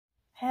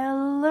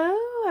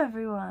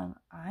everyone,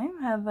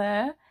 I'm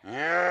Heather.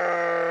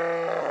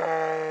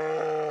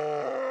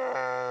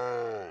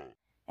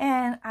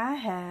 And I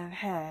have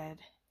had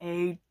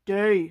a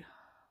day.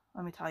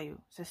 Let me tell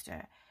you, sister,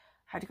 I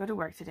had to go to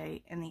work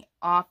today in the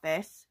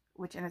office,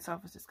 which in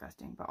itself was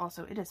disgusting, but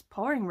also it is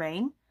pouring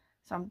rain,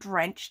 so I'm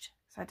drenched,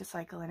 so I had to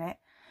cycle in it.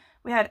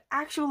 We had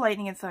actual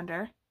lightning and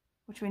thunder,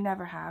 which we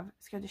never have. It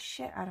scared the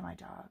shit out of my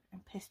dog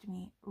and pissed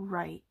me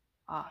right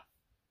off.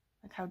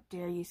 Like, how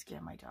dare you scare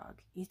my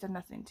dog? He's done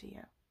nothing to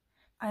you.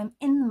 I'm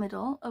in the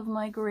middle of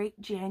my great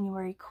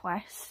January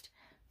quest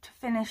to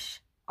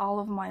finish all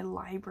of my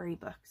library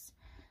books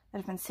that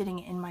have been sitting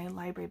in my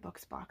library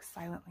books box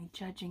silently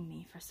judging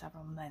me for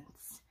several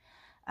months.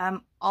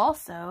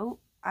 Also,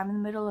 I'm in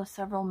the middle of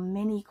several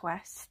mini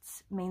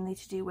quests, mainly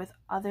to do with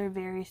other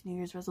various New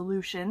Year's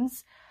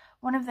resolutions.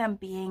 One of them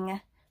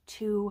being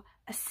to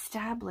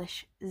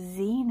establish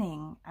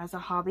zining as a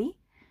hobby,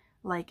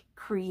 like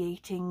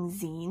creating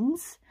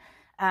zines.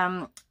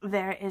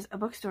 There is a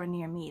bookstore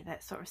near me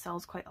that sort of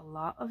sells quite a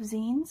lot of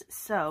zines,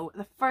 so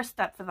the first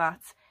step for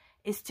that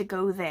is to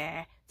go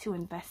there to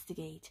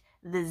investigate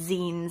the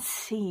zine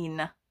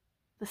scene,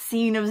 the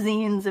scene of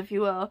zines, if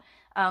you will.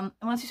 And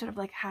once you sort of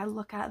like had a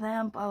look at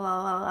them, blah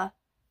blah blah blah,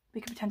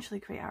 we could potentially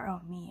create our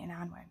own, me and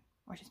Anwen,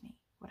 or just me,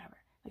 whatever.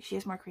 Like, she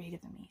is more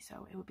creative than me,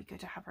 so it would be good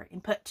to have her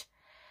input.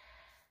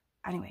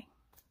 Anyway,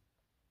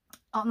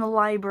 on the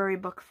library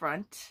book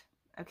front,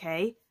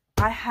 okay,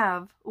 I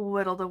have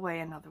whittled away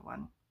another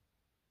one.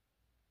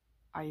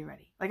 Are you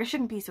ready? Like, I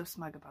shouldn't be so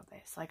smug about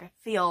this. Like, I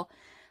feel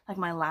like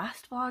my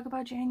last vlog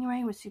about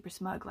January was super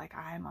smug. Like,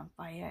 I am on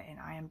fire and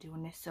I am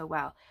doing this so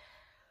well.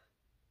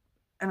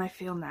 And I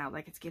feel now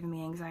like it's giving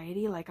me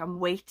anxiety. Like,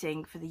 I'm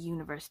waiting for the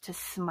universe to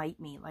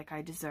smite me like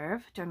I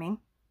deserve. Do you know what I mean?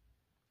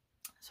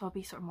 So I'll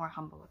be sort of more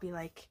humble. I'll be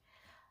like,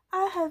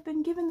 I have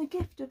been given the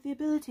gift of the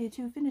ability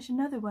to finish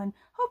another one.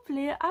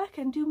 Hopefully I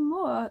can do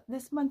more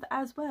this month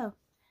as well.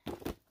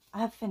 I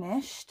have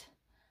finished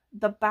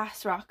The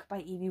Bass Rock by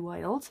Evie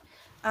Wilde,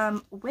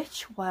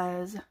 which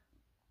was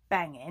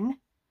banging.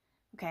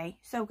 Okay,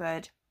 so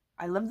good.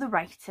 I love the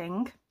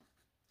writing.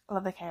 I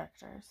love the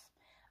characters.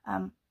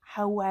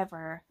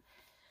 However,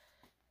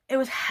 it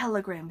was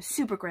hella grim,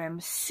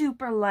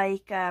 super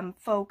like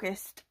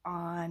focused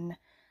on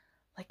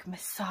like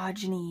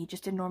misogyny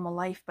just in normal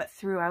life, but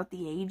throughout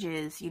the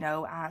ages, you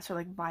know, sort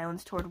of like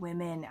violence toward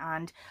women,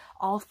 and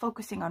all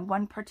focusing on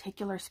one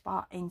particular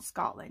spot in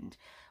Scotland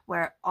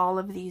where all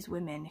of these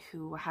women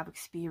who have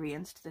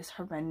experienced this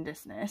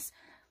horrendousness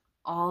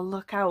all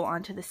look out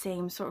onto the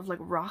same sort of like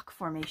rock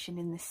formation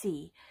in the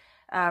sea,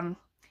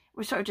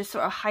 which sort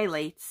of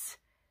highlights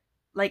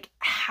like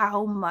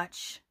how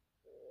much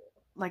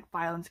like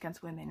violence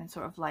against women and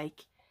sort of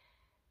like,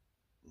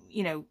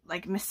 you know,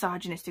 like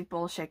misogynistic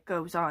bullshit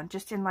goes on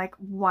just in like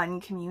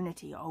one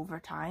community over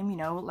time, you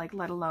know, like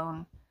let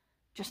alone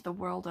just the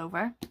world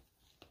over.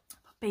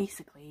 But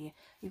basically,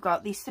 you've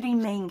got these three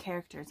main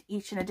characters,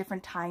 each in a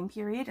different time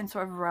period and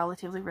sort of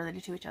relatively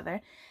related to each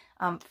other.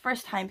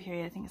 First time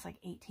period, I think it's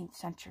like 18th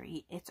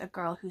century. It's a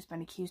girl who's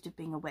been accused of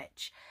being a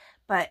witch,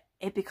 but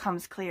it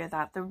becomes clear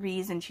that the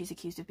reason she's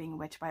accused of being a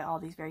witch by all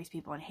these various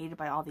people and hated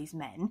by all these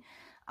men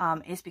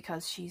is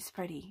because she's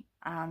pretty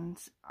and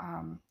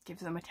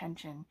gives them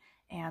attention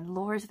and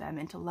lures them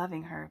into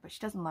loving her, but she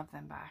doesn't love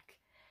them back.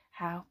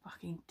 How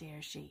fucking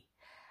dare she?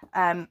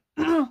 And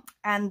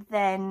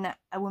then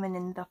a woman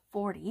in the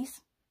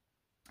 40s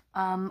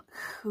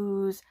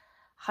whose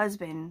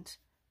husband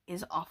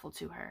is awful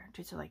to her,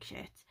 treats her like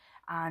shit,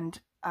 and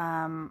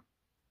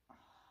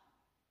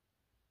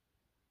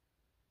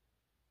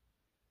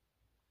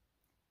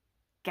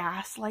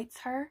gaslights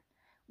her,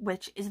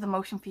 which is the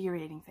most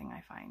infuriating thing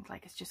I find.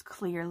 Like, it's just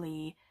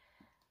clearly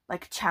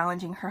like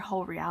challenging her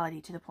whole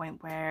reality to the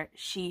point where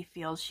she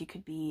feels she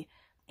could be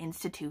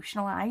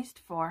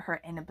institutionalized for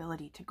her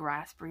inability to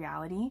grasp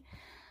reality.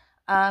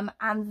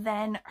 And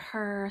then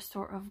her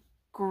sort of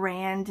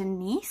grand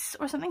niece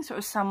or something, sort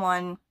of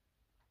someone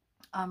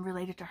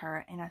related to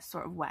her in a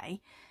sort of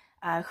way,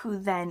 who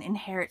then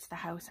inherits the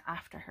house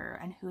after her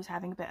and who's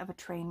having a bit of a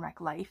train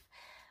wreck life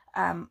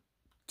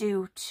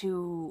due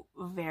to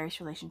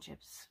various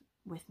relationships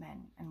with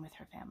men and with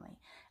her family,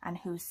 and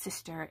whose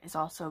sister is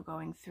also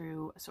going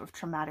through a sort of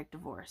traumatic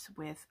divorce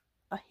with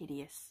a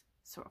hideous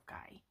sort of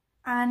guy.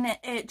 And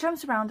it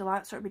jumps around a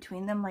lot sort of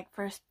between them, like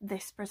first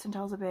this person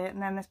tells a bit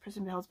and then this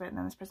person tells a bit and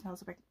then this person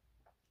tells a bit,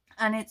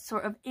 and it's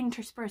sort of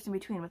interspersed in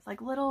between with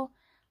like little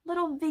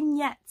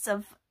vignettes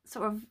of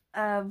sort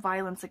of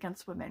violence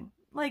against women.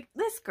 Like,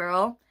 this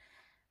girl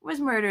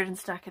was murdered and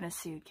stuck in a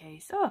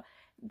suitcase. Oh,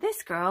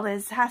 this girl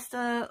has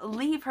to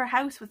leave her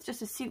house with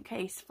just a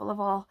suitcase full of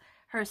all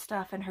her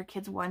stuff and her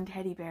kid's one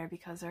teddy bear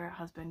because her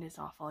husband is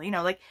awful. You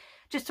know, like,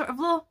 just sort of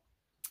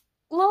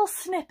little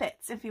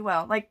snippets, if you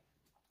will. Like,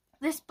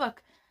 this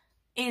book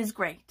is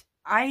great.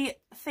 I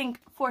think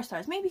 4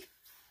 stars, maybe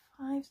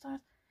 5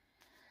 stars.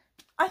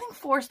 I think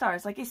 4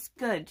 stars, like, it's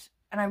good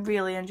and I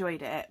really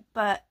enjoyed it.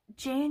 But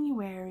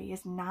January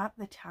is not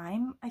the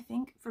time, I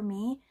think, for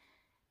me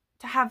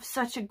to have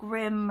such a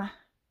grim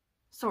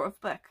sort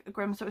of book, a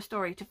grim sort of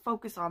story, to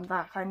focus on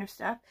that kind of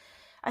stuff.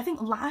 I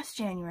think last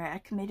January I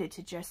committed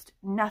to just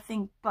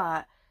nothing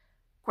but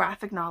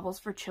graphic novels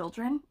for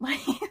children. Like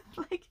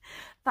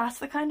that's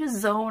the kind of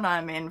zone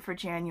I'm in for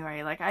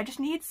January. Like I just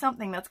need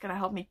something that's gonna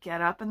help me get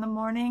up in the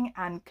morning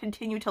and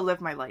continue to live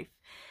my life.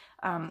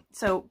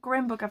 So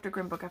grim book after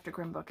grim book after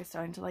grim book is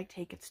starting to like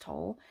take its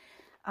toll.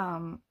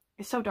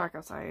 It's so dark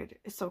outside,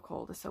 it's so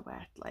cold, it's so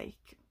wet,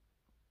 like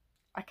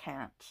I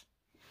can't.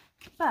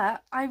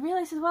 But I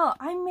realized as well,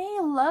 I may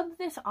love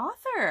this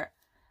author.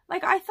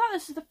 Like, I thought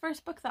this was the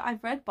first book that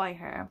I've read by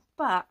her,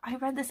 but I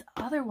read this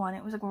other one.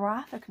 It was a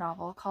graphic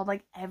novel called,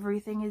 like,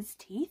 Everything is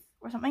Teeth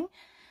or something.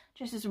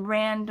 Just this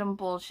random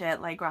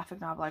bullshit, like, graphic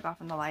novel I got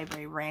from the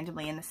library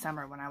randomly in the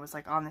summer when I was,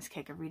 like, on this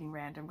kick of reading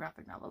random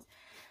graphic novels.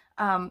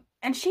 And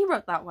she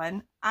wrote that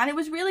one, and it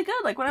was really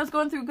good. Like, when I was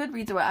going through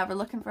Goodreads or whatever,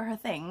 looking for her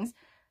things,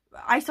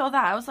 I saw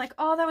that. I was like,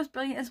 oh, that was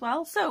brilliant as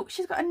well. So,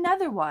 she's got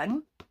another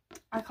one.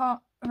 I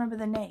can't remember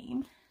the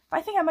name, but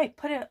I think I might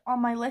put it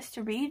on my list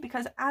to read,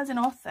 because as an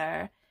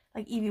author,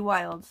 like Evie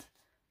Wilds,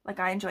 like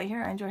I enjoy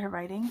her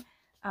writing.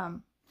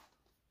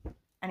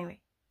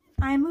 Anyway,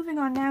 I'm moving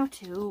on now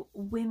to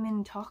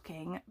Women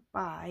Talking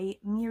by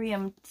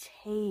Miriam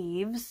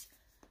Taves.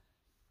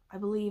 I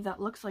believe that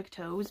looks like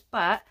toes,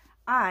 but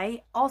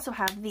I also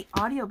have the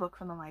audiobook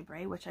from the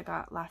library, which I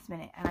got last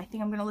minute, and I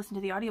think I'm going to listen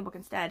to the audiobook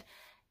instead.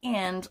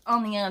 And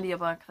on the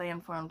audiobook, they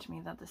informed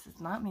me that this is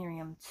not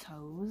Miriam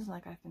Toes,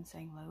 like I've been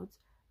saying loads,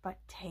 but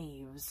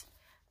Taves.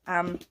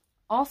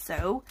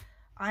 Also,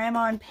 I am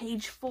on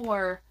page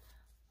 4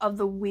 of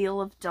The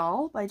Wheel of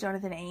Doll by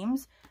Jonathan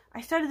Ames.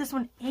 I started this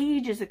one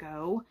ages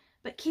ago,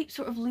 but keep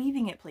sort of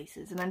leaving it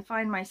places and then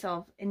find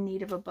myself in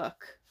need of a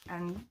book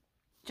and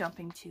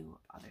jumping to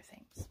other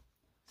things.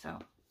 So,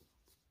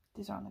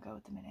 these are on the go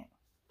at the minute.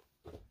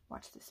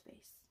 Watch this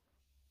space.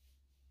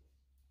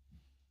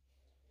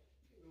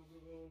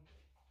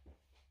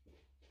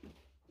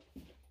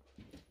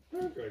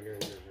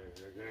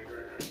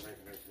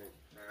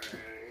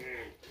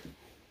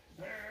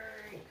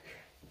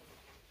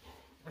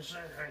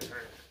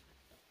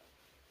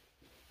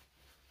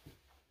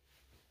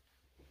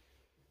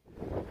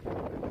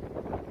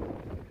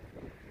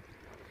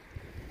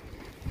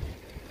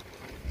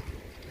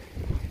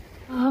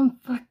 I'm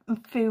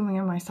filming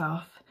it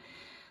myself.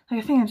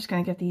 Like, I think I'm just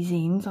gonna get these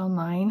zines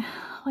online.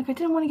 Like, I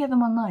didn't want to get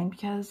them online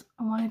because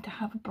I wanted to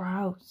have a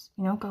browse,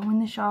 you know, go in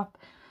the shop,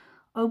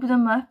 open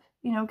them up,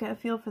 you know, get a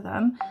feel for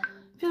them.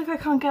 I feel like I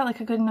can't get like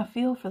a good enough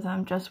feel for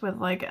them just with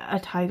like a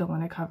title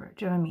and a cover,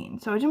 do you know what I mean?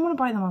 So I didn't want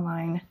to buy them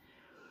online,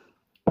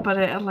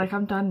 but like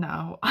I'm done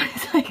now. I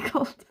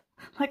cycled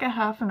like a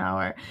half an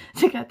hour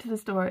to get to the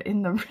store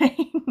in the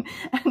rain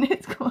and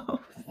it's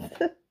closed.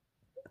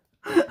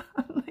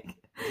 I'm like,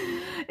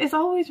 it's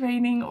always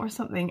raining or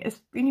something.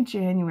 It's been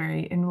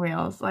January in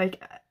Wales.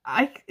 Like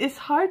it's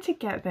hard to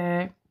get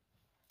there.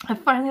 I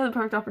finally had the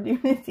perfect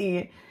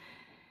opportunity.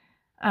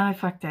 And I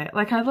fucked it.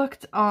 Like, I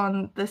looked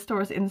on the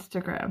store's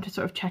Instagram to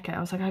sort of check it. I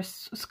was like, I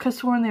was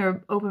sworn they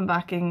were opening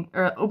back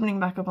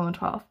up on the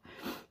 12th.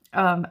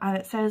 And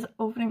it says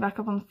opening back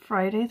up on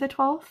Friday the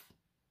 12th.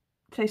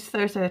 Today's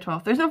Thursday the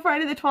 12th. There's no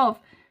Friday the 12th.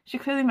 She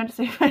clearly meant to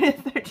say Friday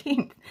the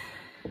 13th.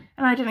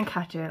 And I didn't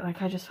catch it.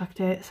 Like, I just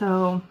fucked it.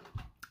 So,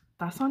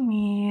 that's on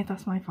me.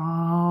 That's my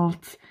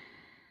fault.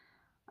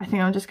 I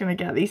think I'm just going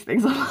to get these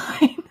things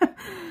online.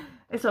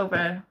 It's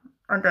over.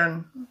 I'm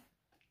done.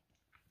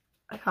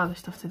 I got other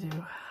stuff to do,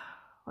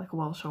 like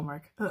Welsh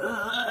homework.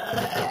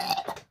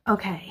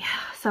 Okay,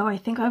 so I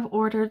think I've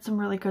ordered some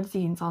really good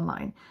zines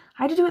online.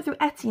 I had to do it through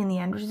Etsy in the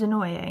end, which is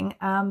annoying,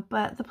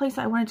 but the place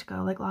that I wanted to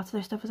go, like lots of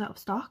their stuff was out of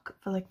stock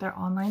for like their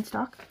online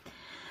stock.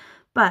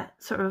 But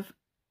sort of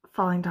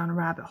falling down a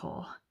rabbit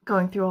hole,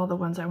 going through all the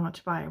ones I want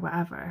to buy or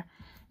whatever.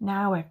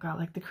 Now I've got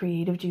like the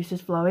creative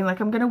juices flowing. Like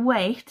I'm gonna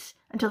wait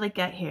until they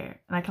get here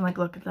and I can like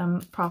look at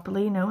them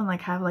properly, you know, and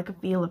like have like a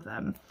feel of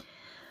them.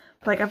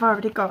 Like, I've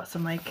already got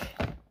some, like,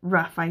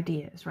 rough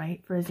ideas,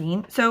 right, for a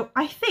zine. So,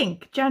 I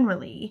think,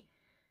 generally,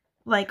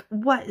 like,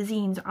 what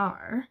zines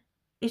are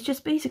is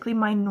just basically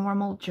my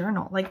normal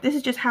journal. Like, this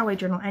is just how I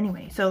journal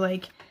anyway. So,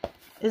 like,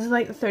 this is,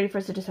 like, the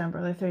 31st of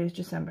December, the 30th of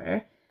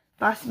December.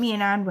 That's me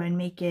and Anwen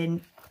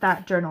making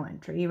that journal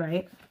entry,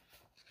 right?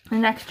 The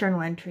next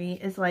journal entry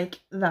is, like,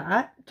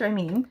 that. Do you know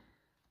what I mean?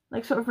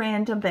 Like, sort of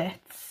random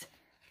bits.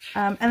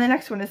 And the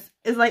next one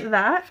is like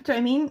that. Do you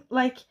know what I mean?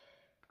 Like,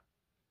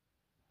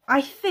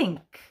 I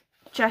think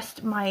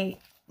just my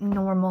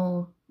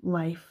normal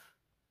life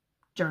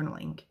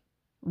journaling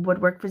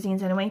would work for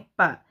zines anyway,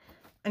 but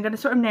I'm going to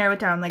sort of narrow it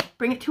down, like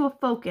bring it to a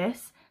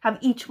focus, have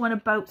each one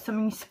about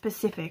something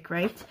specific,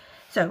 right?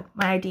 So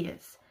my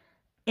ideas,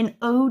 an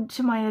ode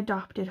to my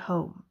adopted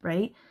home,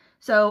 right?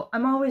 So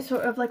I'm always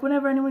sort of like,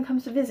 whenever anyone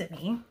comes to visit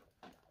me,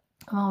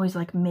 I'm always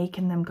like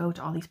making them go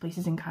to all these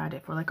places in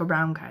Cardiff or like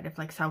around Cardiff,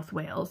 like South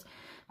Wales,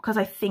 because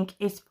I think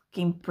it's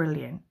fucking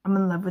brilliant. I'm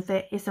in love with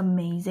it. It's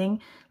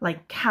amazing.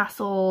 Like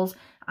castles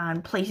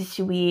and places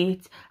to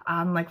eat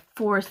and like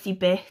foresty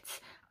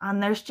bits.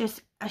 And there's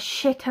just a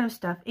shit ton of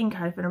stuff in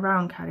Cardiff and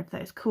around Cardiff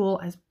that is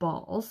cool as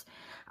balls.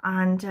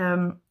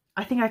 And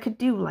I think I could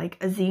do like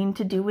a zine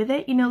to do with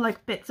it, you know,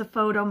 like bits of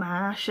photo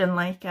mash and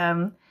like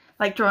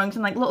drawings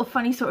and like little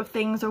funny sort of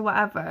things or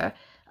whatever,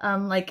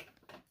 like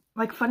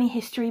funny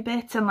history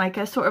bits and like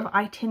a sort of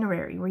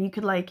itinerary where you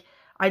could like,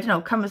 I don't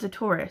know, come as a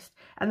tourist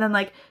and then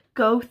like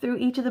go through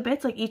each of the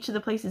bits, like each of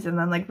the places, and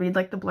then like read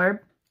like the blurb.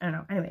 I don't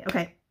know. Anyway,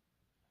 okay.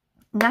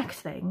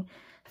 Next thing,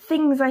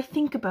 things I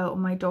think about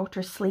when my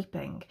daughter's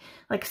sleeping.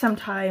 Like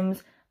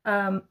sometimes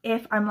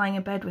if I'm lying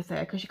in bed with her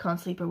because she can't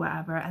sleep or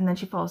whatever, and then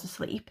she falls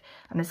asleep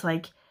and it's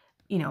like,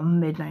 you know,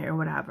 midnight or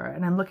whatever,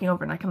 and I'm looking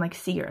over and I can like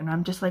see her and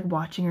I'm just like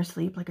watching her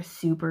sleep like a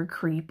super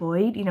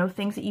creepoid, you know,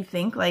 things that you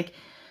think, like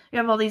you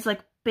have all these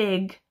like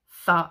big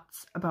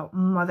thoughts about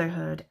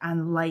motherhood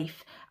and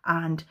life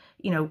and,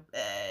 you know,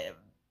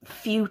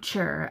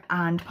 future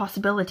and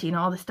possibility and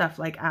all this stuff,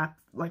 like at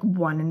like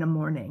 1 in the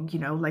morning, you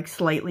know, like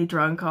slightly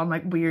drunk on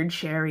like weird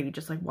sherry,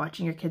 just like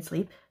watching your kid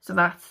sleep. So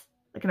that's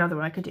like another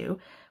one I could do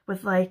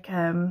with like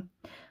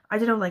I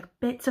don't know, like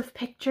bits of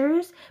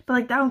pictures, but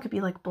like that one could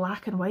be like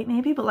black and white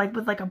maybe, but like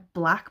with like a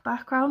black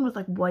background with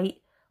like white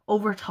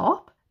over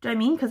top. Do you know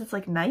what I mean? Because it's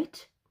like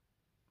night.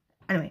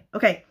 Anyway,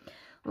 okay.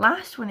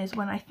 Last one is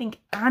one I think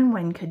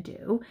Anwen could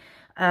do,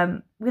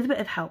 with a bit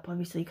of help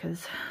obviously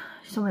because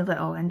she's only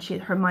little and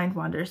her mind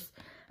wanders.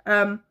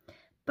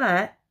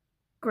 But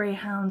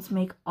greyhounds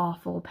make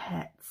awful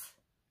pets,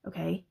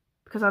 okay?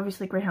 Because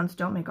obviously greyhounds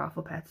don't make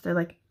awful pets. They're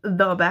like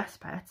the best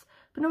pets.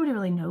 But nobody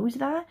really knows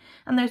that.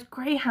 And there's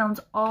greyhounds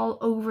all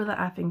over the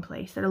effing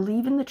place that are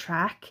leaving the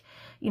track,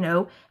 you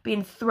know,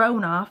 being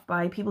thrown off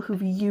by people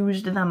who've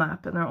used them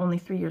up and they're only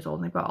 3 years old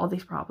and they've got all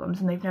these problems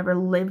and they've never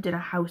lived in a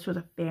house with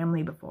a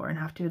family before and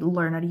have to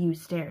learn how to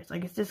use stairs.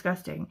 Like, it's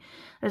disgusting.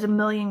 There's a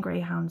million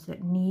greyhounds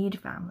that need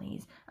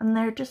families and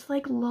they're just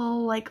like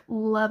little, like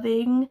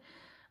loving,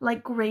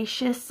 like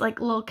gracious, like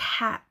little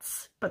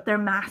cats, but they're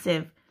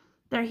massive.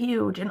 They're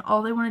huge and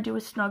all they want to do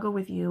is snuggle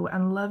with you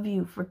and love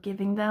you for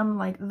giving them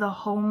like the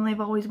home they've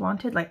always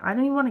wanted. Like, I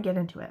don't even want to get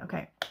into it,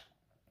 okay?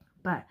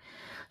 But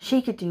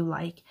she could do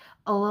like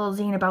a little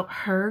zine about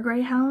her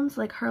greyhounds,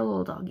 like her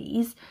little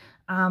doggies.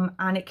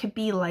 And it could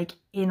be like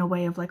in a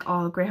way of like,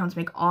 oh, greyhounds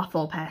make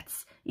awful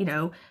pets, you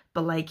know,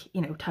 but like, you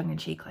know, tongue in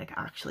cheek, like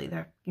actually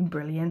they're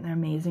brilliant, they're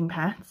amazing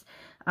pets.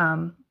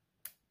 I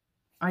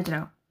don't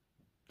know.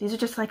 These are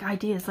just like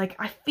ideas. Like,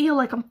 I feel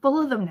like I'm full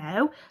of them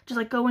now. Just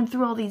like going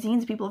through all these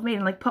zines people have made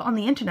and like put on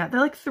the internet. They're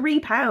like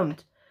 £3.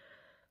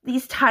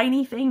 These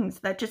tiny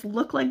things that just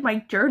look like my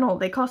journal.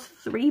 They cost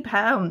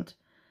 £3.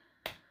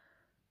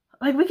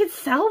 Like, we could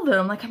sell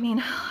them. Like, I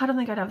mean, I don't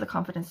think I'd have the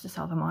confidence to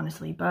sell them,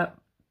 honestly. But,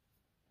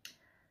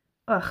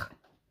 ugh,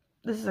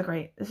 this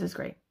is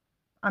great.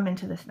 I'm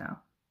into this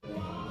now.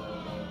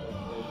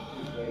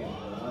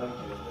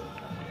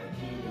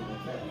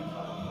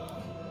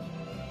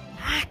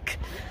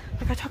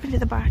 I got talking to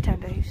the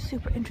bartender who's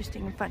super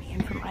interesting and funny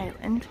and from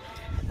Ireland,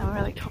 and we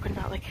were like talking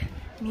about like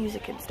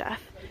music and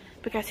stuff,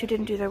 but guess who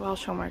didn't do their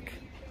Welsh homework?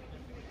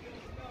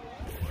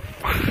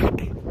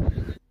 Fuck.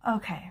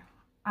 Okay,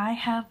 I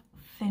have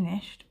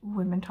finished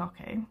Women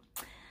Talking,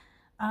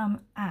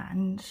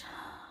 and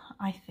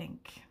I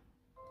think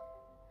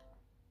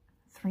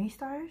 3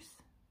 stars?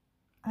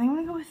 I think I'm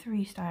gonna go with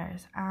 3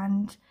 stars,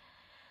 and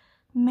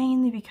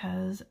mainly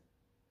because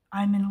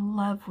I'm in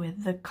love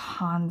with the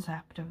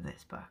concept of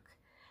this book.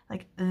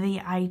 Like, the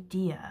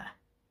idea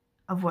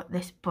of what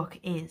this book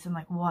is and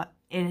like what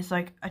it is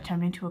like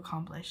attempting to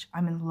accomplish,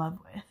 I'm in love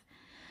with.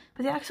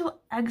 But the actual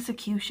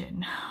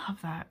execution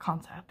of that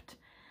concept,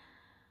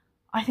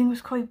 I think,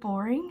 was quite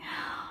boring.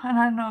 And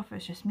I don't know if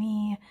it's just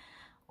me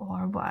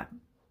or what.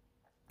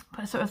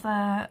 But sort of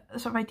the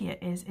sort of idea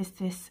is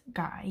this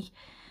guy,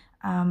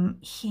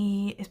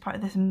 he is part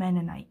of this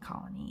Mennonite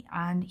colony,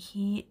 and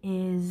he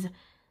is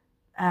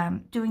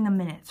doing the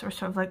minutes, or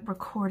sort of like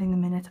recording the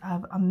minutes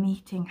of a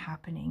meeting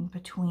happening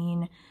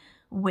between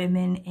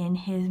women in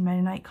his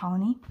Mennonite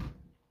colony.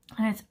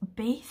 And it's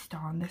based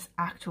on this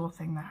actual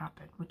thing that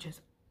happened, which is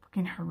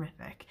fucking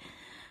horrific.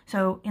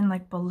 So in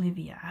like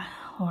Bolivia,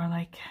 or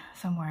like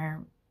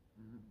somewhere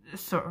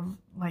sort of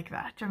like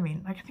that, do you know what I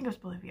mean? Like, I think it was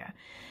Bolivia.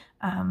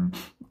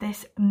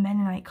 This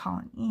Mennonite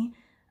colony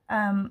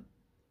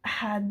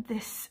had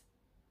this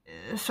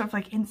sort of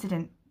like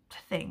incident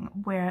thing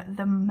where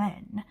the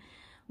men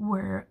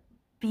were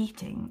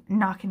beating,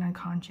 knocking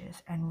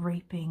unconscious, and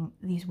raping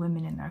these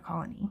women in their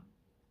colony.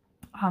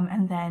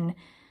 And then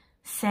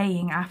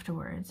saying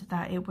afterwards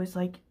that it was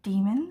like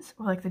demons,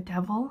 or like the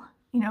devil,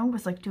 you know,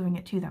 was like doing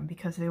it to them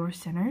because they were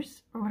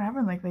sinners or whatever,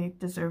 and like they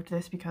deserved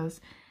this because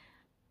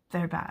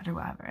they're bad or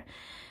whatever.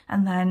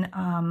 And then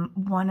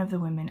one of the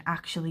women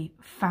actually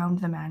found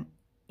the man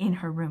in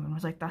her room and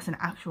was like, that's an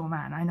actual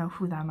man, I know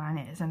who that man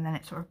is. And then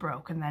it sort of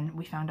broke, and then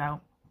we found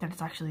out that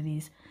it's actually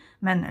these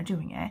men that are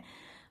doing it.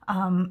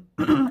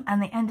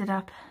 And they ended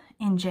up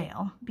in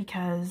jail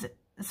because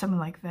some of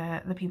like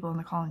the people in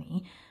the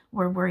colony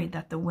were worried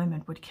that the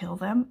women would kill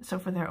them, so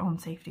for their own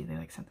safety they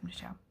like sent them to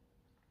jail.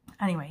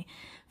 Anyway,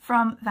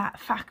 from that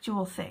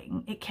factual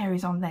thing, it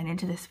carries on then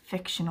into this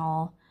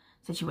fictional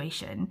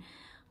situation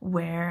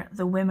where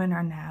the women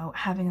are now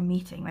having a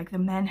meeting. Like the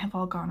men have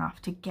all gone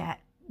off to get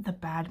the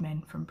bad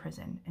men from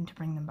prison and to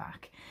bring them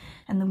back,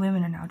 and the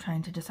women are now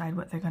trying to decide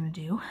what they're going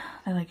to do.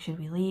 They're like, should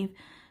we leave,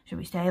 should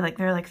we stay? Like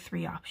there are like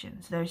three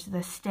options. There's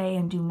the stay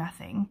and do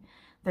nothing,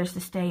 there's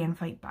the stay and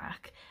fight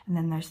back, and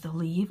then there's the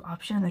leave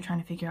option, and they're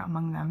trying to figure out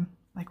among them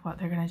like what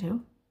they're going to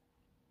do.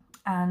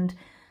 And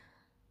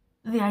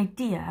the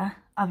idea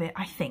of it,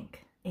 I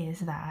think, is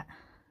that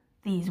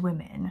these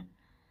women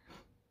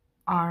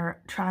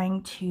are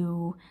trying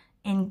to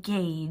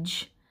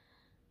engage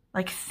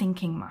like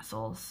thinking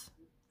muscles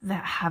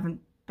that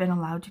haven't been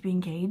allowed to be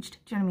engaged.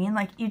 Do you know what I mean?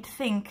 Like you'd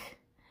think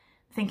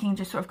thinking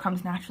just sort of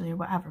comes naturally or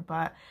whatever,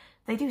 but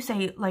they do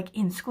say like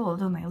in school,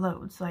 don't they,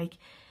 loads, like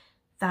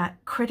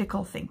that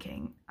critical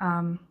thinking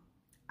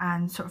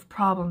and sort of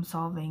problem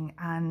solving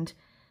and,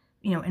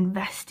 you know,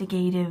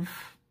 investigative,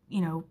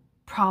 you know,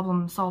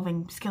 problem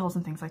solving skills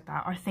and things like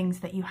that are things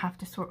that you have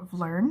to sort of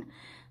learn.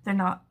 They're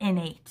not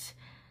innate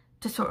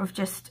to sort of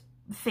just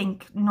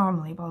think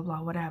normally, blah,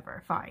 blah,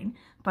 whatever, fine.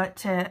 But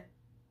to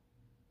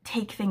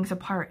take things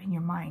apart in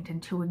your mind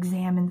and to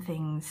examine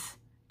things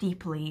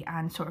deeply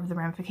and sort of the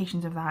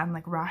ramifications of that and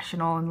like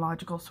rational and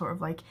logical sort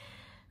of like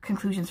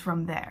conclusions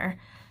from there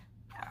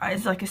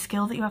is like a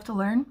skill that you have to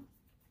learn.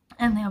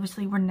 And they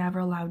obviously were never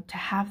allowed to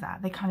have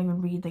that. They can't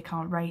even read, they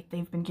can't write,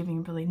 they've been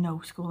given really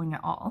no schooling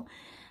at all.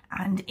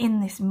 And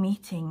in this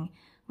meeting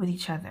with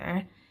each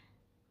other,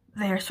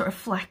 they're sort of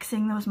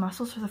flexing those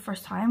muscles for the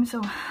first time.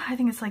 So I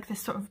think it's like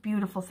this sort of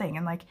beautiful thing,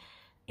 and like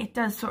it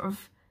does sort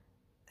of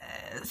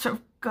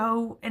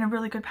go in a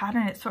really good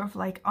pattern. It sort of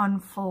like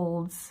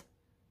unfolds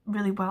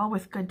really well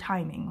with good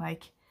timing.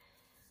 Like,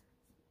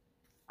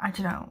 I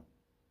don't know,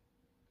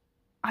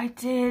 I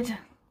did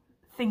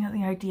think that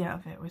the idea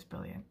of it was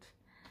brilliant,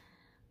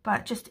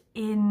 but just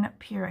in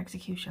pure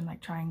execution,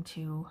 like trying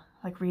to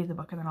like read the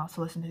book and then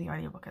also listen to the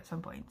audiobook at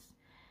some points,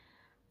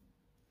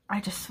 I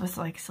just was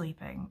like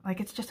sleeping. Like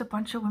it's just a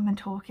bunch of women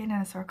talking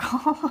in a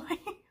circle.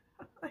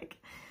 Like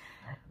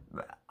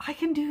I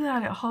can do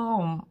that at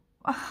home.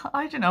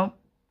 I don't know.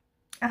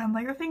 And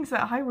like the things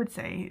that I would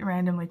say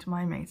randomly to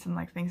my mates and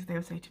like things that they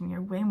would say to me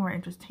are way more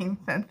interesting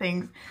than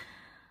things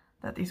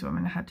that these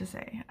women had to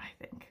say, I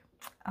think.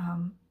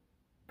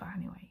 But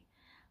anyway,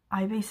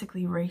 I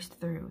basically raced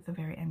through the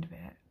very end of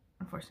it,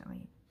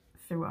 unfortunately,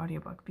 through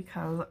audiobook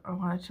because I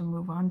wanted to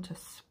move on to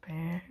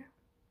Spare.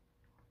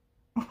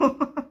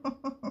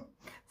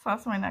 So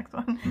that's my next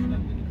one.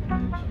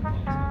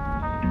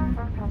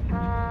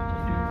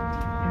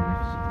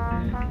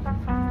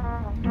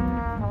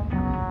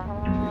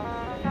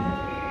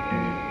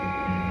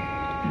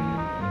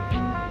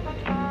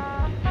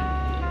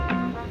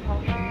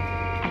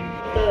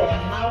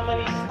 How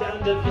many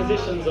standard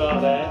positions are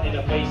there in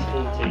a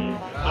baseball team?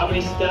 How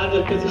many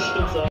standard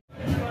positions are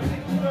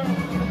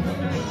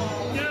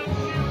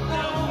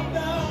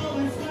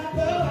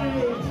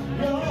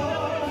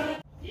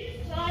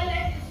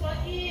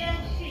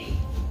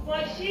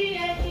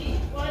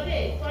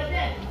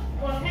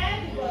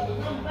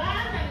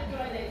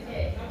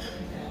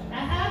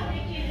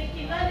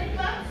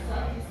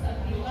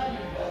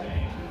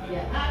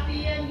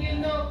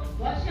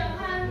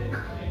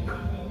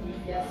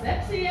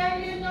sexy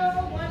and you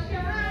know wash your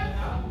hands.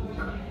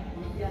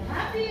 If you're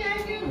happy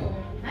and you know,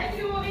 and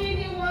you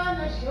really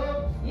wanna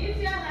show. If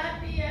you're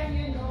happy and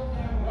you know,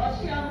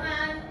 wash your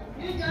hands.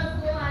 You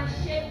just go and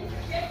shake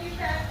it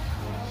back.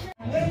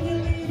 When you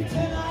leave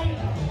tonight,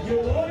 you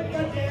won't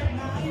forget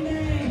my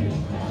name.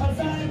 'Cause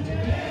I'm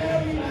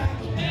Mary Mac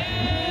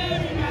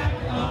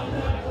on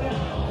the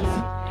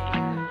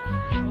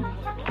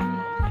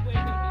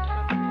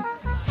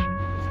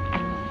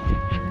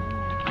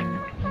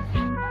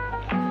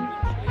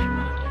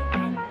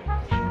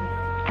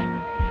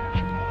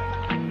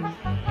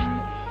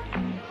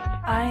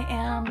I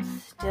am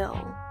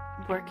still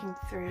working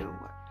through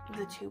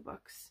the two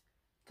books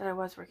that I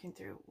was working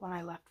through when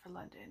I left for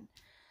London,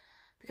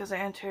 because I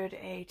entered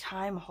a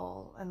time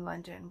hole in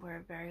London where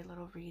very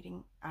little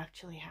reading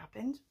actually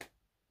happened.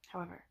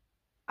 However,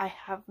 I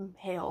have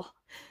mail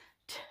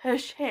to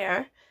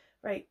share.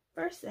 Right,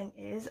 first thing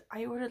is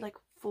I ordered like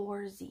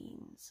 4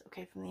 zines,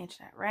 okay, from the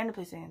internet, random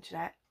places on the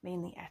internet,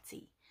 mainly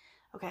Etsy,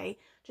 okay,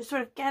 just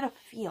sort of get a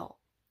feel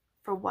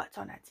for what's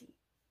on Etsy.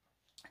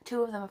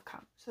 2 of them have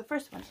come. So the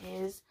first one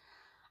is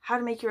how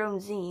to make your own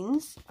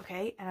zines,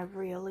 okay, and I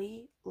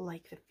really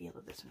like the feel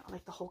of this one. I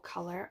like the whole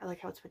color, I like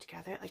how it's put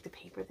together, I like the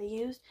paper they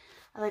used,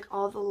 I like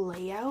all the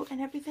layout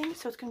and everything,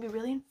 so it's going to be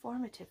really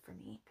informative for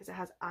me because it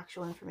has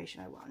actual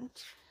information I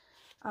want.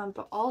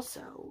 But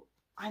also,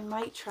 I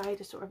might try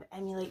to sort of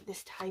emulate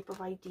this type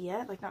of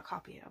idea, like not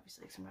copy it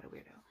obviously because I'm not a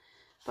weirdo,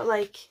 but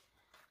like,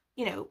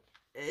 you know,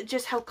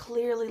 just how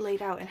clearly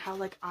laid out and how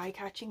like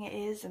eye-catching it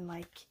is, and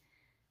like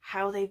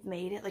how they've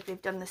made it, like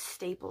they've done the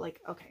staple, like,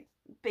 okay,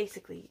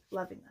 basically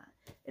loving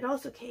that. It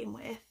also came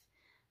with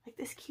like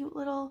this cute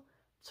little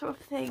sort of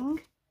thing,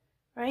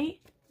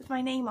 right, with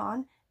my name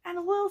on, and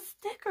a little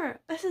sticker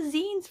that says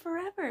Zines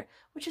Forever,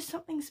 which is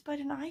something Spud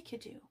and I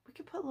could do. We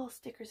could put little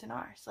stickers in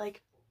ours.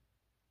 Like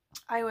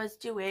I was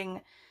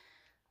doing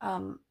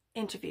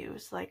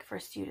interviews, like for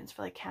students,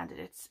 for like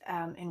candidates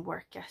in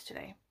work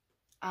yesterday,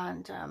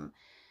 and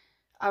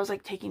I was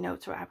like taking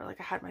notes or whatever, like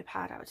I had my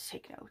pad out to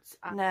take notes,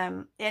 and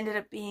it ended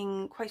up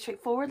being quite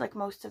straightforward, like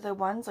most of the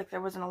ones, like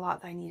there wasn't a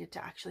lot that I needed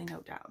to actually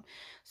note down.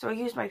 So I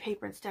used my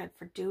paper instead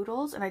for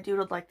doodles, and I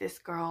doodled like this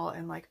girl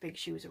in like big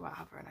shoes or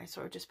whatever, and I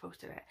sort of just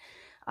posted it.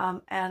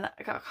 And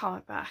I got a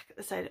comment back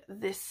that said,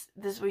 this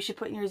we should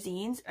put in your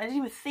zines. I didn't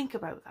even think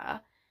about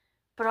that,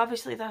 but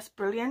obviously that's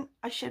brilliant.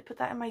 I should put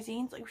that in my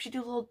zines. Like we should do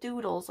little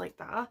doodles like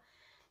that,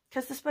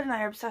 because the Spud and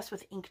I are obsessed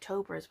with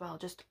Inktober as well.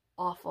 Just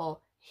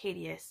awful,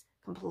 hideous,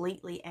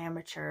 completely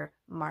amateur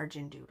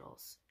margin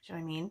doodles. Do you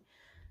know what I mean?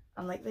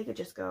 And like they could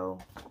just go,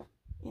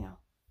 you know,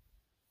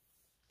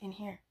 in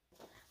here.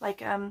 Like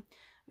have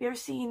you ever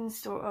seen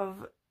sort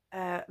of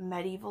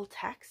medieval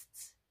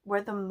texts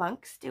where the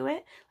monks do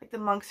it? Like the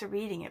monks are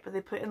reading it, but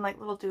they put in like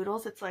little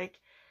doodles. It's like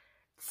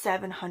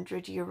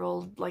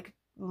 700-year-old like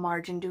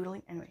margin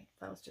doodling. Anyway,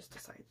 that was just a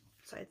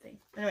side thing.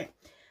 Anyway,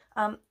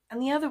 and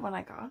the other one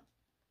I got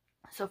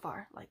so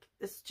far, like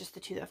this is just the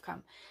two that have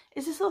come,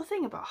 is this little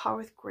thing about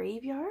Haworth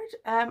Graveyard.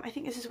 I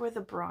think this is where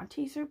the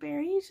Brontes are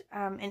buried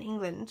in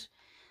England,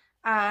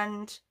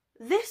 and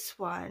this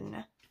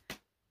one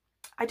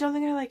I don't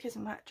think I like as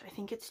much. I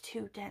think it's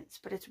too dense,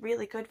 but it's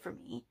really good for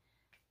me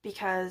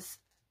because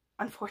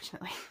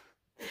unfortunately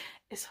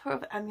it sort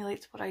of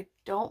emulates what I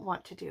don't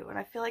want to do, and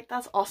I feel like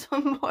that's also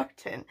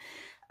important.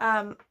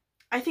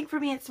 I think for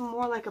me it's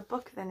more like a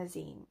book than a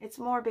zine. It's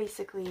more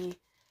basically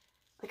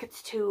like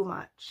it's too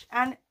much.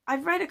 And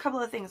I've read a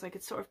couple of things, like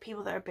it's sort of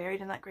people that are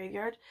buried in that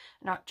graveyard,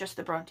 not just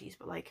the Brontes,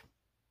 but like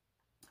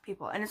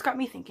people. And it's got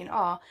me thinking,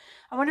 oh,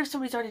 I wonder if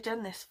somebody's already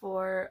done this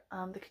for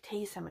the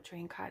Cathay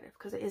Cemetery in Cardiff,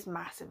 because it is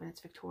massive and it's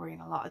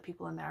Victorian. A lot of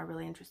people in there are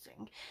really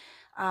interesting.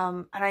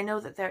 And I know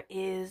that there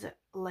is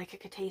like a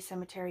Cathay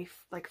Cemetery,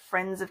 like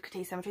Friends of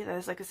Cathay Cemetery,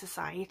 there's like a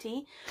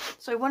society.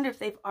 So I wonder if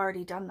they've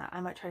already done that.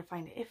 I might try to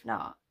find it. If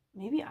not,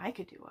 maybe I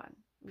could do one,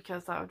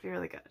 because that would be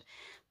really good.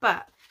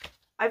 But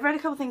I've read a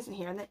couple things in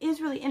here, and it is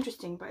really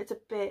interesting, but it's a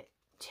bit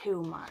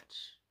too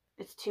much.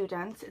 It's too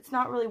dense. It's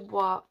not really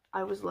what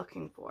I was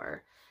looking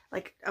for,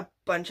 like a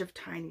bunch of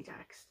tiny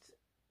text.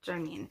 Do you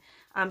know what I mean?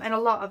 And a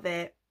lot of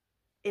it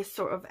is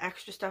sort of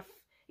extra stuff.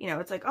 You know,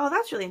 it's like, oh,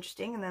 that's really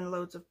interesting, and then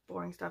loads of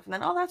boring stuff, and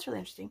then, oh, that's really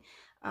interesting.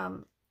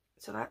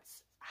 So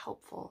that's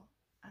helpful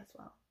as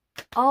well.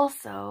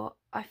 Also,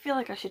 I feel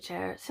like I should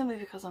share, simply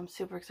because I'm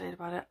super excited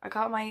about it, I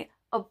got my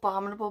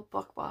abominable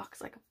book box,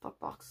 like a book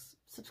box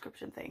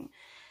subscription thing.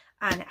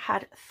 And it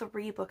had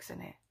 3 books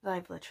in it that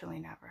I've literally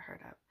never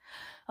heard of.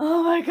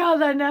 Oh my god,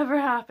 that never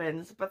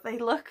happens. But they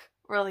look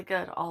really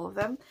good, all of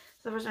them.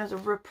 So the first one is a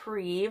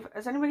Reprieve.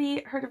 Has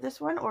anybody heard of this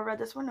one or read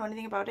this one, know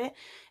anything about it?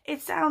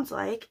 It sounds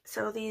like,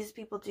 so these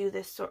people do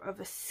this sort of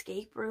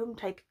escape room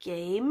type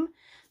game,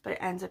 but it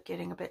ends up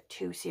getting a bit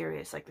too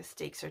serious. Like the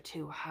stakes are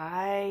too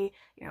high,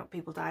 you know,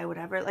 people die,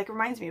 whatever. Like,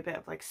 reminds me a bit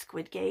of like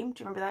Squid Game.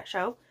 Do you remember that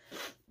show?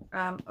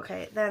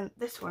 Okay, then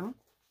this one,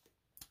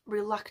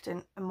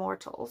 Reluctant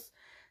Immortals.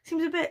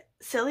 Seems a bit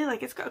silly,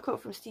 like it's got a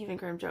quote from Stephen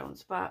Graham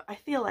Jones, but I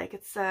feel like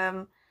it's,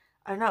 I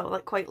don't know,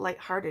 like quite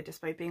lighthearted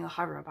despite being a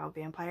horror about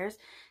vampires,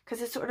 because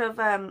it's sort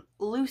of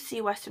Lucy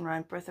Westenra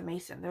and Bertha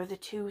Mason. They're the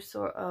two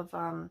sort of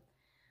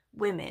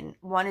women.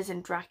 One is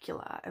in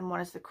Dracula and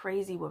one is the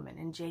crazy woman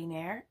in Jane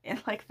Eyre,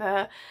 in like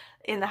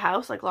in the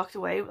house, like locked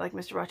away, like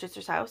Mr.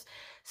 Rochester's house.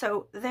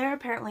 So they're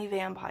apparently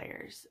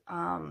vampires,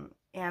 and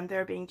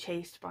they're being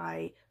chased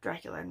by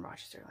Dracula and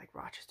Rochester. Like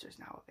Rochester's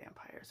now a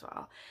vampire as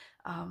well.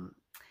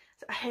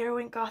 A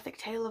harrowing gothic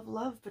tale of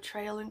love,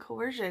 betrayal, and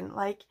coercion.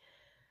 Like,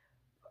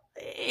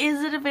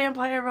 is it a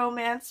vampire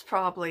romance?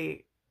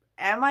 Probably.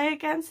 Am I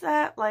against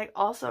that? Like,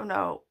 also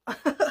no.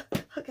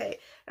 Okay,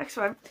 next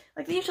one.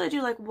 Like, they usually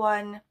do like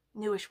one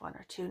newish one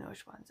or 2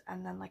 newish ones,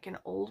 and then like an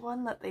old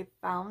one that they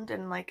found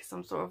in like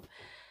some sort of,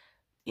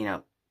 you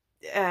know,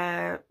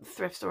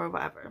 thrift store or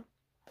whatever.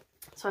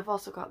 So I've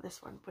also got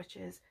this one, which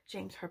is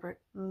James Herbert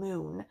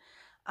Moon.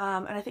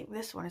 And I think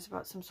this one is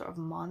about some sort of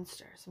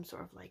monster, some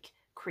sort of like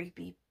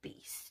creepy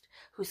beast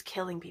who's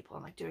killing people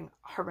and like doing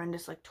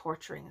horrendous like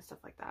torturing and stuff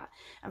like that.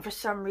 And for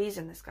some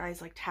reason this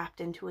guy's like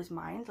tapped into his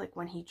mind, like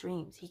when he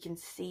dreams he can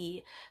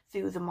see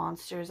through the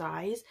monster's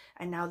eyes,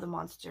 and now the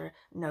monster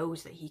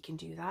knows that he can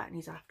do that and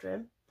he's after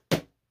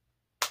him.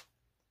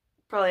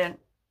 Brilliant.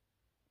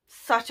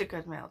 Such a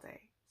good mail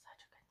day.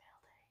 Such a good mail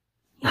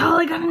day. Y'all,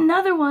 I got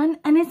another one,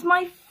 and it's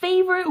my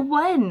favorite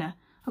one.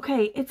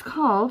 Okay, it's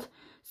called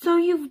So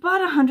You've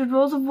Bought 100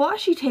 Rolls of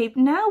Washi Tape,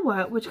 Now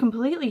What? Which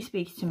completely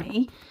speaks to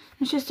me.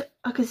 It's just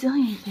a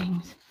gazillion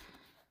things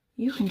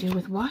you can do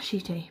with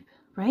washi tape,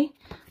 right?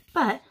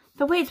 But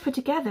the way it's put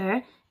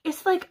together,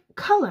 it's like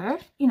color,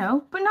 you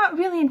know, but not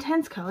really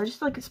intense color,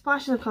 just like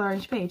splashes of color on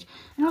each page.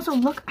 And also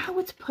look how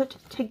it's put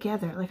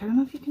together. Like, I don't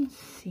know if you can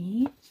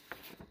see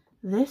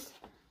this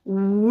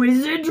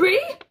wizardry.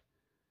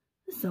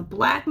 This is a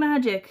black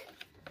magic.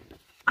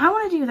 I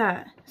want to do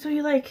that. So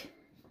you like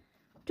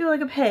do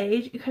like a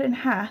page, you cut it in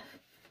half,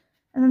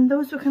 and then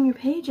those become your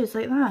pages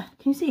like that.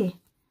 Can you see?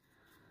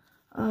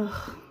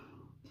 Oh,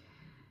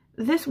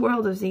 This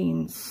world of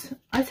zines,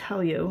 I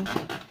tell you,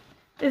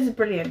 is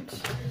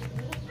brilliant.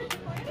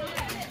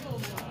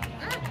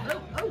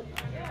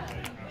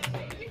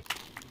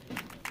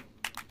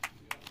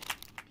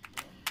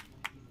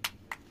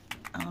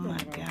 Oh my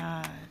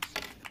god.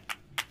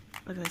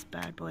 Look at this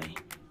bad boy.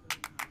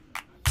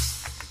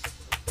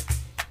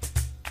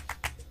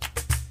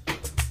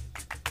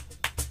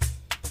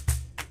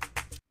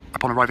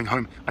 Upon arriving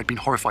home, I'd been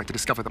horrified to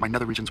discover that my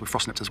nether regions were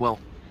frost-nipped as well.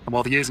 And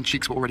while the ears and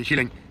cheeks were already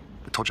healing,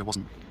 the todger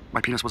wasn't. My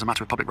penis was a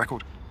matter of public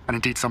record, and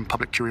indeed some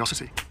public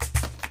curiosity.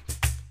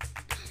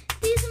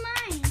 These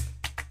are mine.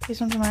 These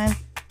ones are mine.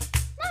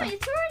 No,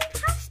 it's already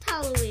past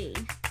Halloween.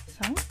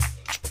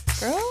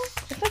 So? Girl,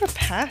 it's never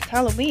past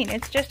Halloween.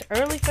 It's just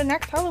early for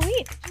next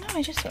Halloween. No,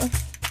 I just sort of...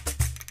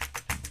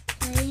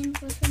 Playing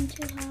with them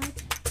too hard.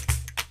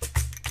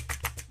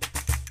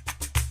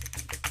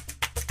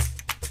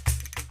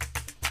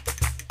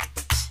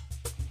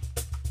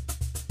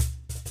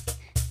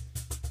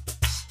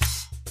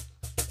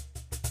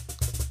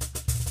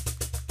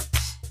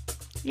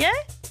 Yeah?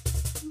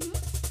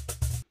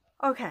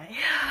 Okay,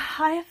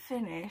 I have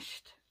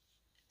finished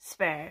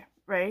Spare,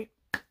 right?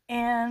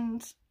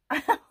 And I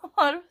have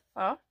a lot of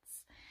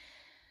thoughts.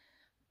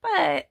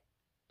 But,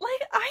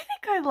 like, I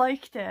think I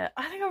liked it.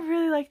 I think I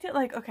really liked it.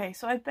 Like, okay,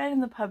 so I've been in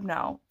the pub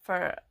now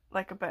for,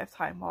 like, a bit of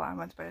time while I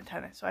went to bed in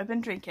tennis. So I've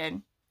been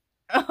drinking.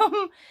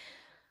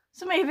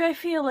 So maybe I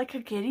feel like a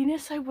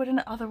giddiness I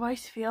wouldn't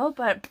otherwise feel.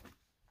 But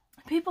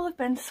people have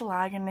been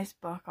slagging this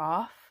book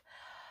off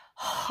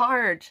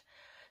hard.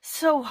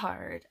 So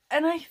hard.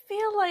 And I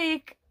feel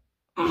like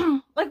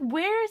like,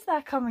 where is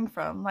that coming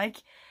from?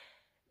 Like,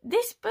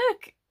 this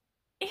book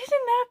isn't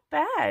that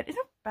bad. It's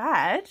not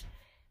bad.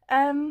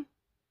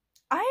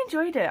 I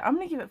enjoyed it. I'm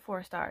gonna give it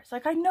 4 stars.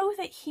 Like, I know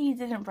that he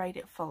didn't write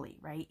it fully,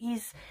 right?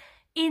 He's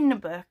in the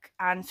book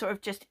and sort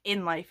of just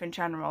in life in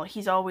general,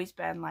 he's always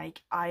been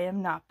like, I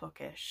am not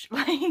bookish.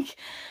 Like,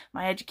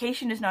 my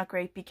education is not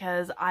great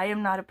because I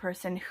am not a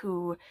person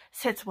who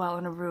sits well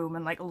in a room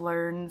and, like,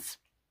 learns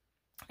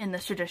in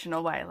this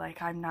traditional way.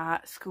 Like, I'm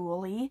not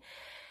schooly.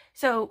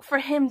 So for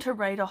him to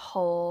write a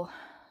whole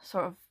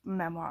sort of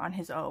memoir on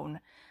his own,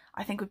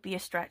 I think would be a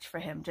stretch for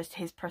him, just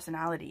his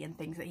personality and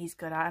things that he's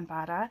good at and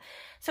bad at.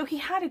 So he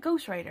had a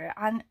ghostwriter,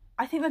 and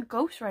I think the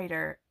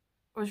ghostwriter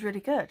was really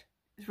good.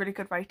 He was a really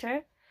good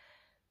writer.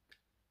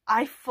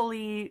 I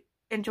fully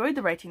enjoyed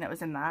the writing that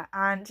was in that,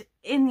 and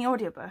in the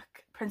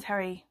audiobook, Prince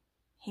Harry,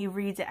 he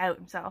reads it out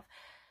himself,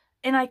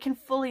 and I can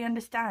fully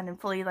understand and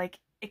fully,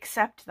 like,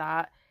 accept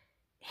that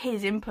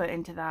his input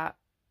into that,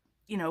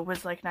 you know,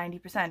 was like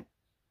 90%,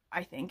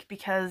 I think,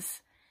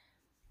 because,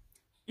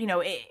 you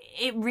know,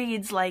 it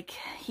reads like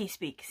he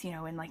speaks, you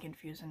know, in, like,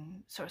 interviews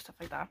and sort of stuff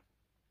like that.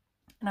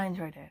 And I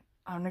enjoyed it.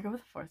 I'm gonna go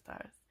with 4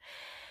 stars.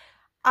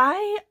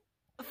 I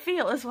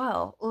feel as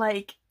well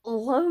like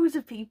loads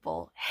of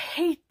people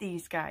hate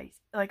these guys.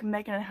 Like,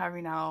 Meghan and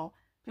Harry now.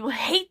 People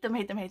hate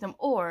them,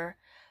 or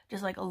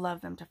just, like,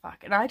 love them to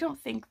fuck. And I don't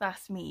think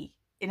that's me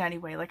in any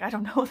way. Like, I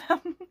don't know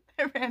them.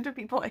 They're random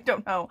people I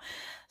don't know.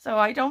 So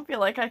I don't feel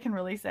like I can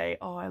really say,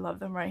 oh, I love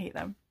them or I hate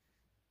them.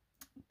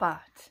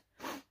 But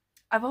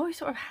I've always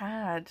sort of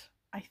had,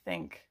 I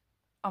think,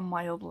 a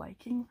mild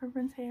liking for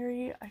Prince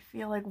Harry. I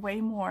feel like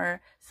way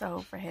more so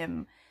for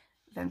him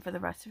than for the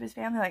rest of his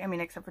family. Like, I mean,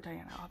 except for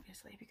Diana,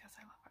 obviously, because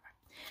I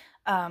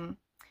love her.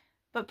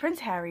 But Prince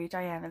Harry,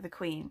 Diana, the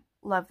Queen,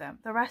 love them.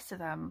 The rest of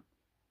them,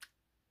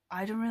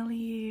 I don't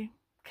really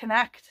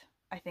connect,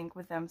 I think,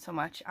 with them so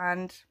much.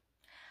 And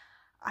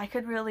I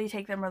could really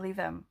take them or leave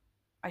them,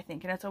 I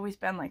think. And it's always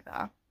been like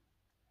that.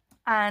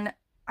 And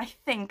I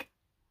think,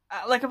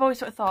 like, I've always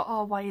sort of thought,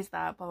 oh, why is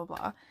that? Blah, blah,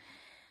 blah.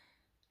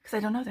 Because I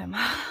don't know them,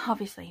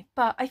 obviously.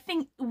 But I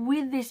think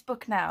with this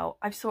book now,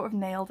 I've sort of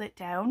nailed it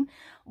down.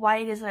 Why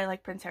it is that I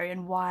like Prince Harry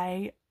and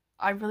why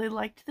I really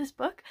liked this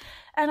book.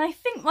 And I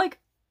think, like,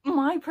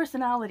 my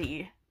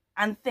personality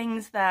and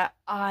things that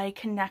I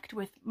connect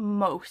with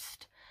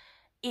most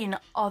in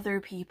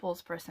other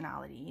people's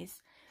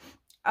personalities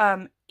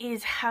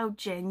is how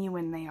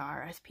genuine they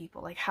are as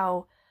people. Like,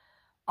 how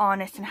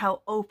honest and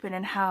how open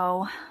and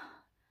how,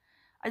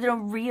 I don't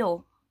know,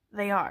 real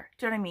they are.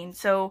 Do you know what I mean?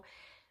 So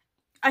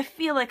I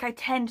feel like I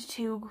tend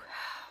to,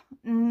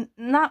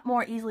 not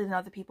more easily than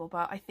other people,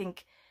 but I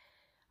think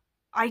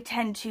I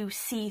tend to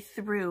see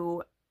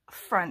through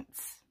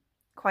fronts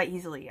quite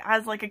easily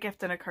as, like, a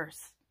gift and a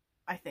curse,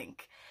 I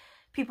think.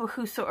 People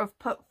who sort of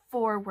put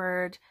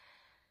forward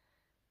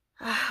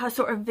a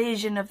sort of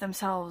vision of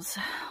themselves,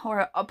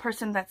 or a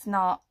person that's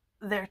not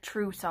their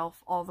true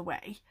self all the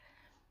way.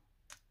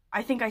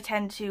 I think I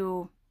tend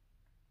to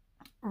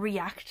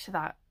react to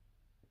that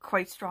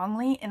quite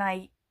strongly, and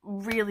I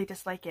really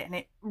dislike it, and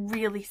it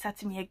really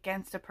sets me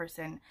against a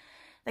person.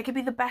 They could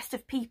be the best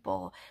of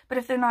people, but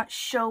if they're not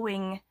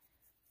showing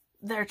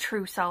their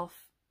true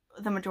self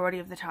the majority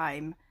of the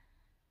time,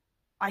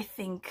 I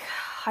think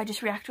I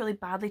just react really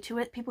badly to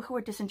it. People who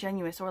are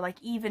disingenuous, or, like,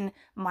 even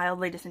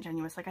mildly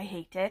disingenuous, like, I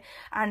hate it.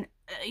 And,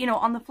 you know,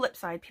 on the flip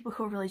side, people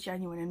who are really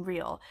genuine and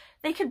real,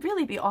 they could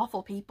really be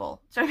awful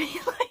people. So I mean,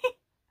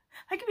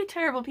 like, I could be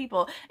terrible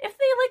people. If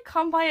they like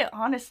come by it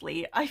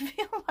honestly, I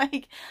feel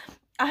like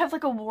I have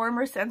like a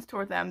warmer sense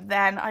toward them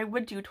than I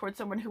would do towards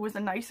someone who was a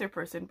nicer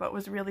person but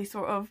was really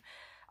sort of,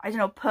 I don't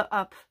know, put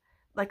up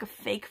like a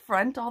fake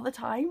front all the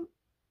time.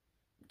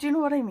 Do you know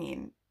what I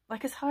mean?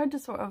 Like, it's hard to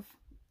sort of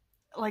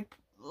like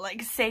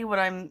say what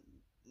I'm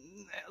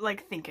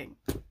like thinking.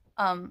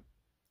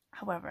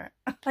 However,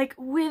 like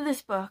with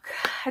this book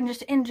and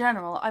just in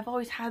general, I've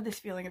always had this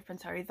feeling of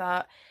Prince Harry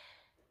that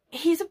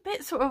he's a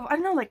bit sort of, I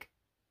don't know, like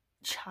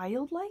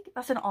childlike.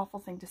 That's an awful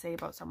thing to say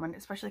about someone,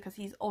 especially because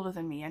he's older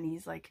than me and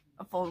he's like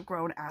a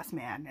full-grown ass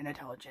man and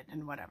intelligent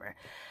and whatever.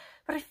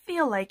 But I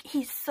feel like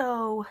he's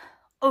so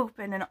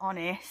open and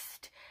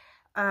honest,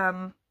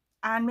 and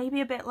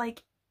maybe a bit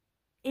like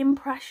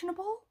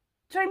impressionable.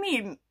 Do you know what I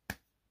mean?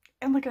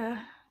 In like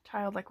a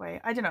childlike way.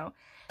 I don't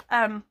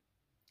know.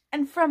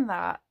 And from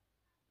that,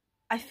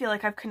 I feel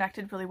like I've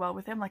connected really well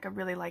with him. Like, I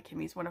really like him.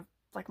 He's one of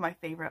like my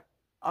favorite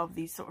of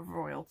these sort of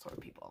royal sort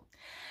of people.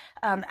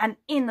 And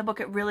in the book,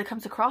 it really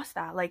comes across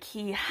that, like,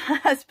 he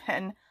has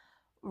been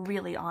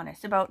really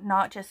honest about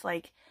not just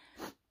like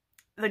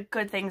the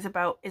good things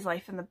about his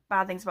life and the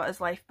bad things about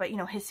his life, but, you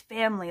know, his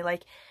family,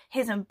 like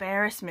his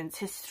embarrassments,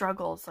 his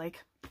struggles.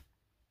 Like,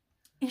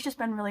 he's just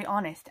been really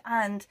honest,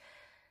 and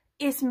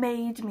it's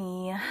made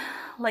me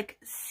like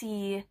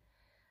see,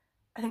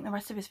 I think, the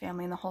rest of his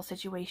family and the whole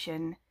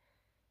situation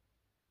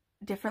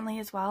differently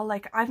as well.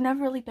 Like, I've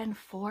never really been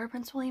for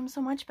Prince William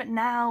so much, but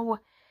now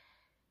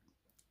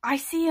I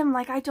see him,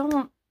 like, I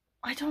don't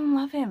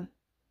love him.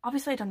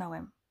 Obviously I don't know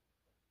him,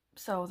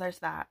 so there's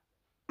that.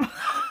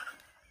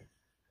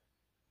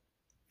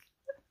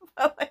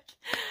 But like,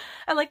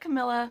 I like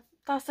Camilla.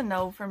 That's a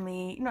no for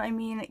me. You know what I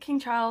mean? King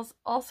Charles,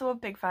 also a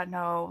big fat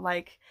no.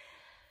 Like,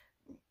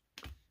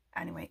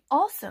 anyway,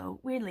 also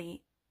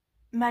weirdly,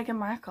 Meghan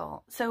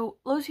Markle. So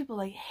loads of people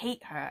like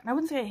hate her, and I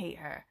wouldn't say I hate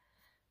her,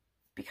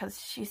 because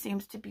she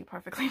seems to be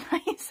perfectly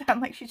nice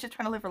and like she's just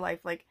trying to live her life.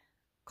 Like,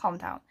 calm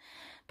down.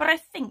 But I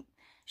think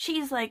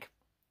she's like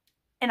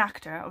an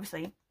actor,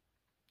 obviously,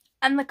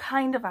 and the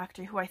kind of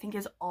actor who I think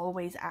is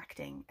always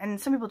acting. And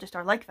some people just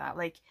are like that.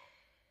 Like,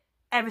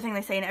 everything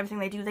they say and everything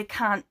they do, they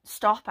can't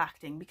stop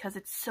acting because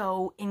it's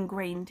so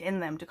ingrained in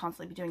them to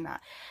constantly be doing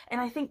that.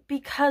 And I think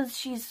because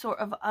she's sort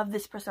of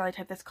this personality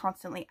type that's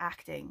constantly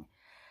acting,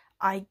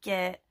 I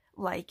get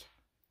like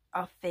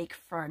a fake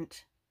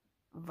front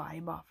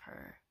vibe off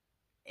her.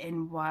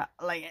 In what,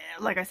 like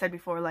I said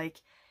before,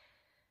 like,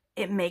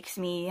 it makes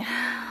me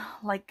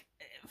like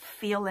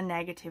feel a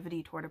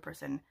negativity toward a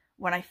person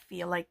when I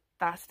feel like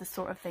that's the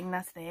sort of thing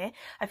that's there.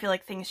 I feel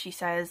like things she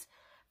says,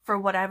 for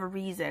whatever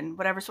reason,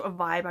 whatever sort of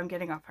vibe I'm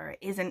getting off her,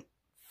 isn't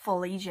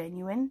fully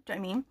genuine. Do you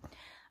know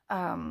what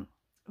I mean?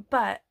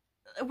 But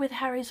with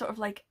Harry sort of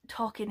like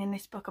talking in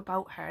this book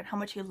about her and how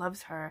much he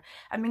loves her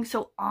and being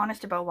so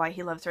honest about why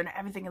he loves her and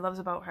everything he loves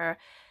about her,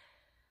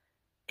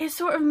 it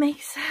sort of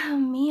makes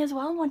me as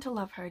well want to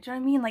love her. Do you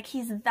know what I mean? Like,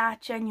 he's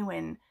that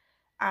genuine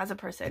as a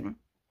person.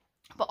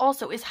 But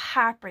also is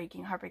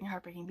heartbreaking,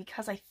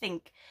 because I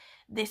think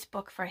this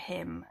book for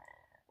him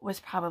was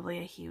probably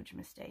a huge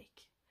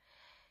mistake.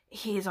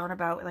 He's on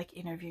about, like,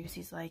 interviews,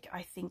 he's like,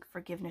 I think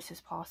forgiveness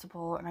is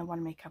possible and I want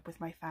to make up with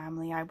my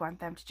family. I want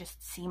them to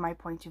just see my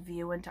point of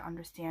view and to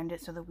understand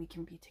it so that we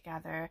can be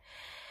together.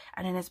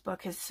 And in his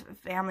book, his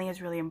family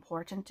is really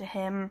important to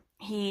him.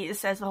 He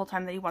says the whole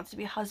time that he wants to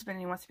be a husband,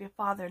 and he wants to be a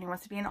father, and he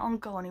wants to be an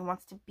uncle, and he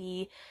wants to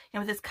be, you know,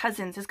 with his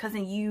cousins, his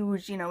cousin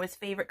Huge, you know, his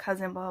favorite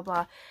cousin, blah,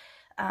 blah,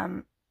 blah.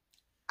 And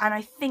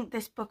I think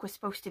this book was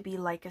supposed to be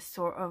like a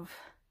sort of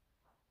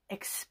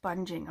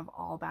expunging of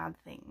all bad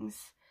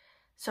things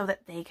so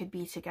that they could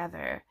be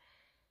together.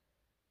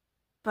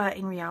 But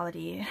in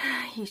reality,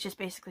 he's just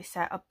basically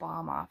set a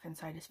bomb off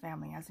inside his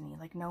family, hasn't he?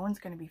 Like, no one's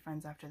going to be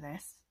friends after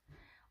this.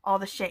 All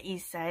the shit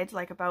he's said,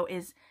 like, about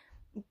his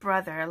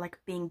brother, like,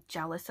 being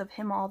jealous of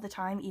him all the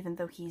time, even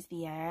though he's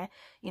the heir,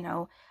 you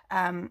know,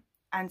 and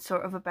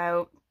sort of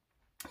about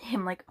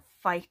him, like,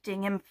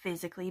 fighting him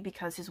physically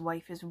because his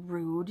wife is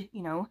rude,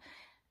 you know,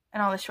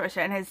 and all this short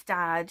shit, and his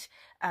dad,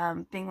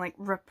 being, like,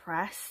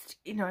 repressed,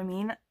 you know what I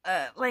mean?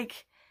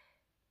 Like,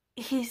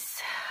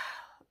 he's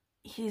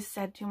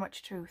said too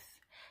much truth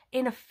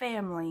in a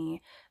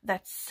family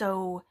that's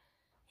so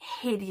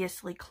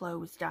hideously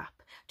closed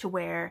up, to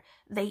where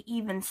they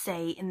even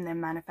say in their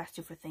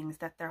manifesto for things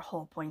that their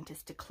whole point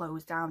is to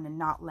close down and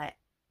not let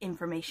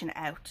information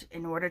out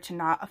in order to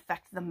not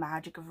affect the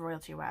magic of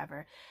royalty or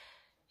whatever.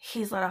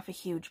 He's let off a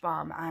huge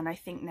bomb, and I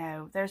think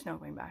now there's no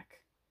going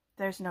back.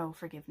 There's no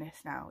forgiveness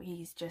now.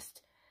 He's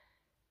just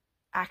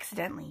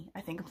accidentally,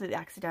 I think completely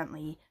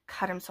accidentally,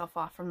 cut himself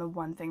off from the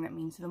one thing that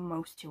means the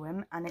most to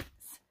him, and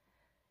it's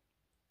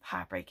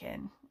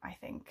heartbreaking, I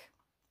think.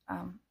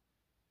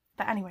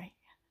 But anyway,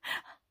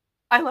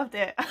 I loved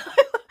it.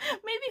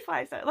 Maybe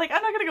 5 stars. Like,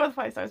 I'm not gonna go with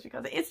 5 stars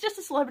because it's just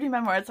a celebrity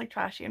memoir. It's like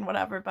trashy and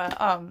whatever, but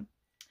no,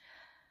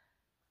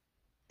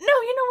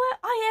 you know what?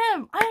 I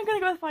am gonna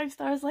go with 5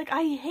 stars. Like,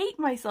 I hate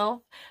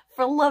myself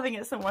for loving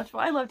it so much, but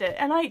I loved it,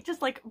 and I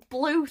just like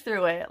blew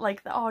through it.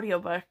 Like, the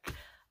audiobook,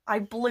 I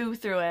blew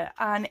through it,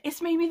 and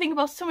it's made me think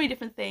about so many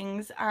different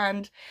things,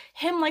 and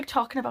him like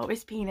talking about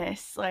his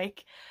penis,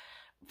 like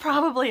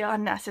probably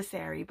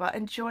unnecessary but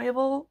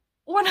enjoyable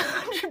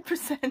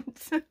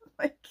 100%.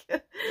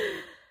 Like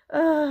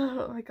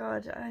oh my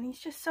god, and he's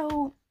just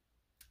so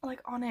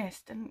like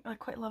honest and like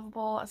quite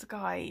lovable as a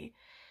guy.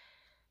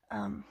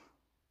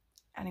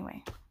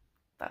 Anyway,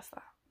 that's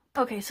that.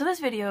 Okay, so this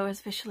video is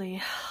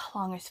officially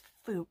long as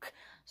fuck,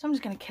 so I'm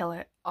just gonna kill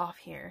it off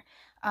here.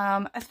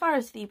 As far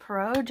as the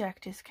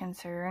project is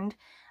concerned,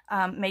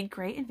 made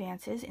great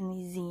advances in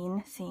the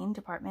zine scene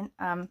department.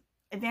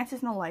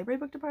 Advances in the library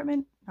book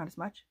department, not as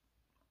much,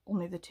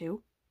 only the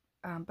 2,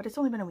 but it's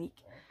only been a week,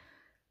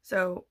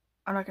 so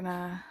I'm not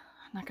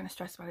gonna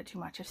stress about it too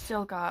much. I've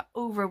still got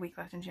over a week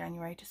left in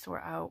January to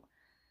sort out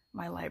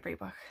my library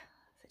book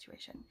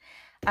situation.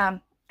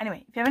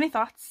 Anyway, if you have any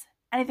thoughts,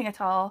 anything at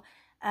all,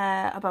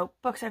 about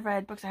books I've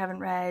read, books I haven't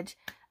read,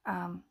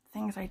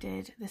 things I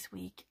did this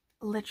week,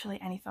 literally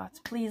any thoughts,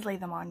 please lay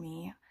them on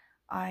me.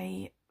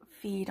 I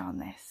feed on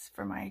this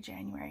for my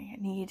January.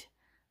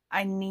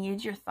 I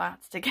need your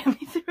thoughts to get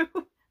me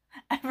through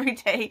every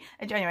day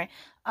in January.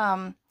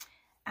 And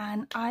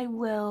I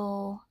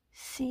will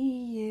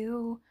see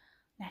you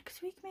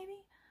next week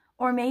maybe?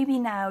 Or maybe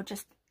now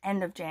just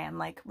end of Jan,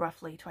 like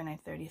roughly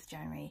 29th, 30th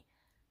January.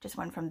 Just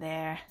went from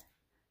there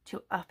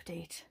to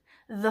update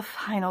the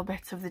final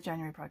bits of the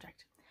January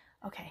project.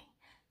 Okay,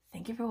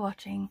 thank you for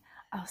watching.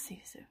 I'll see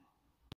you soon.